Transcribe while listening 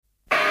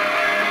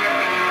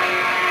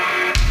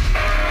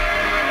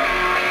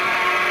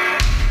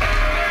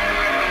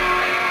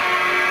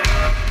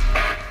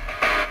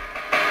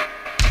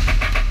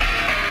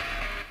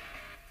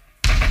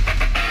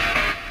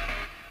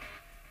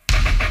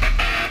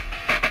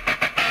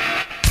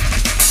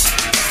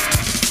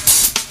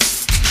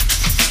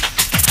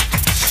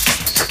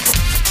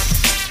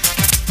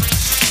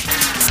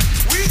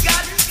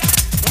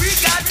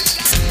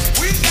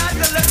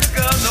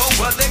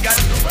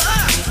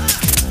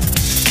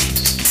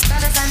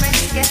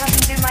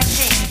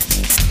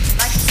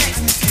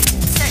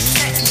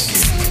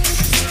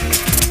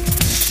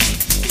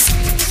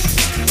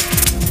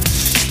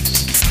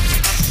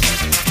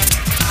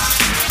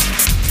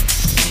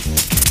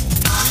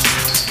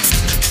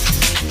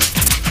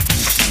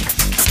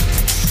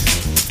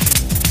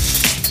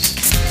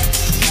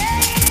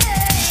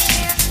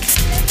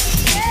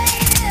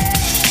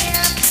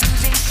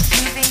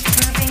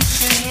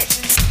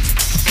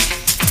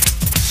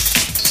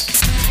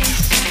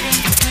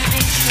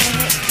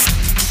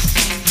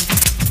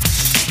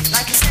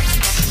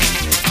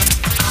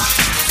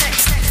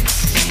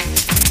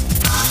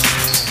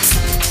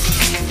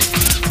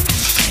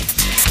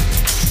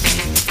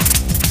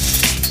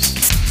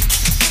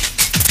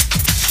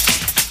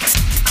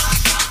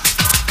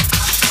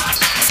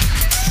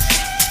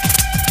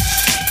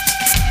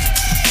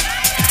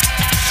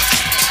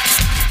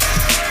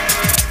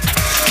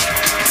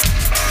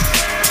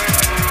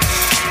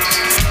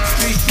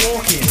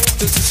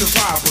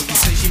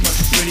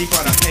pretty,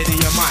 but ahead of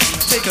your mind.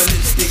 Take a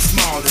lipstick,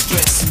 smile, the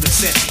dress and the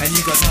scent, and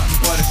you got nothing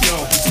but a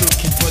girl who's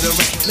looking for the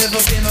rent. Never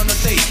been on a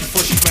date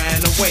before she ran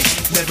away.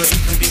 Never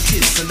even been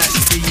kissed, and now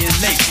she's being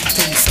late.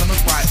 Turn your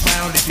stomach right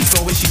round if you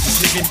saw where she was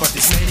living, but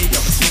this lady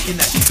of us thinking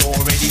that she's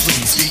already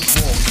winning street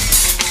walk.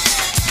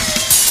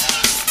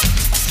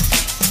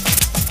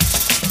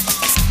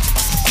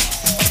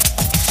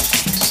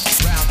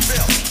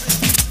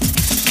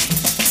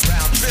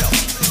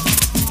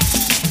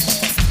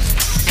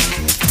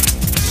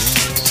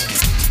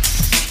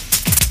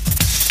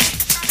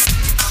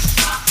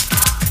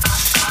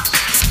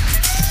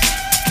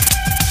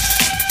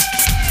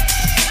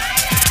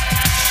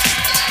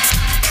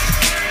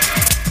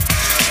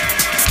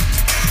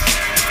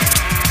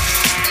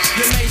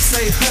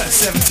 Her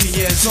 17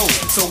 years old,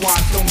 so why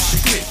don't she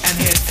quit and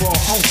head for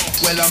home?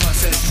 Well, I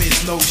must admit,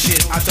 no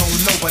shit, I don't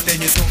know, but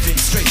then you don't think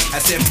straight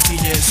at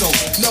 17 years old.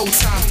 No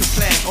time to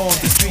plan on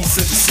the streets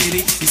of the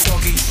city. It's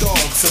dog eat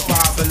dog,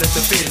 survival of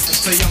the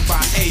fittest. So young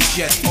by age,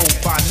 yet old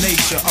by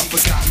nature. A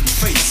forgotten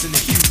face in the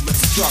human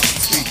struggle.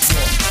 Street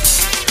walk.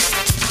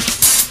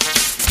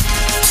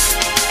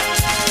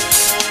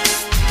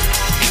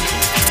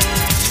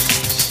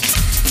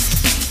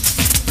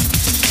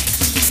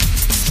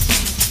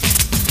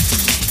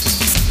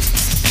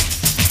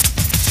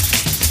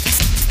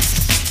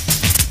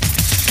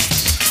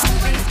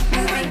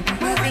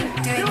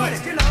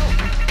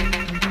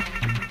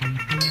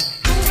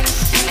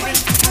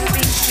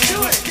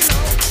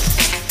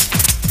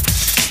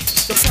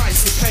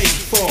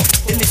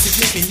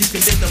 You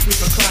can end up with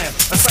a client,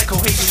 a psycho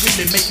hating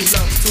women making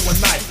love to a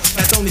knife.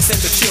 That only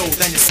send a chill,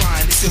 then you're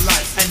fine, it's your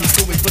life, and you're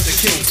going for the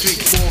kill, street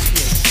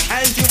walking.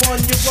 And you're on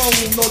your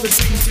own, all the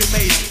dreams you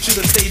made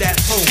should've stayed at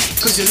home.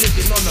 Cause you're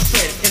living on a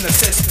thread in a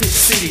cesspit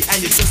city,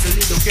 and you're just a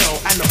little girl,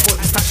 and the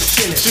body's packed to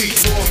chillin'. Street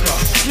walker,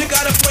 you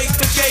gotta break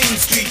the game,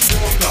 street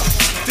walker.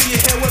 Do you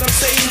hear what I'm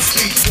saying,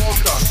 street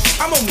walker?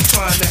 I'm only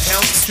trying to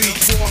help, street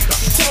walker.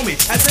 Tell me,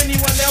 has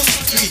anyone else,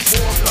 street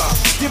walker?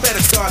 You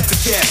better start to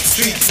get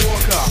street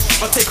walker,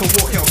 or take a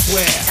walk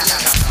elsewhere.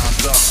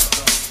 Time's up.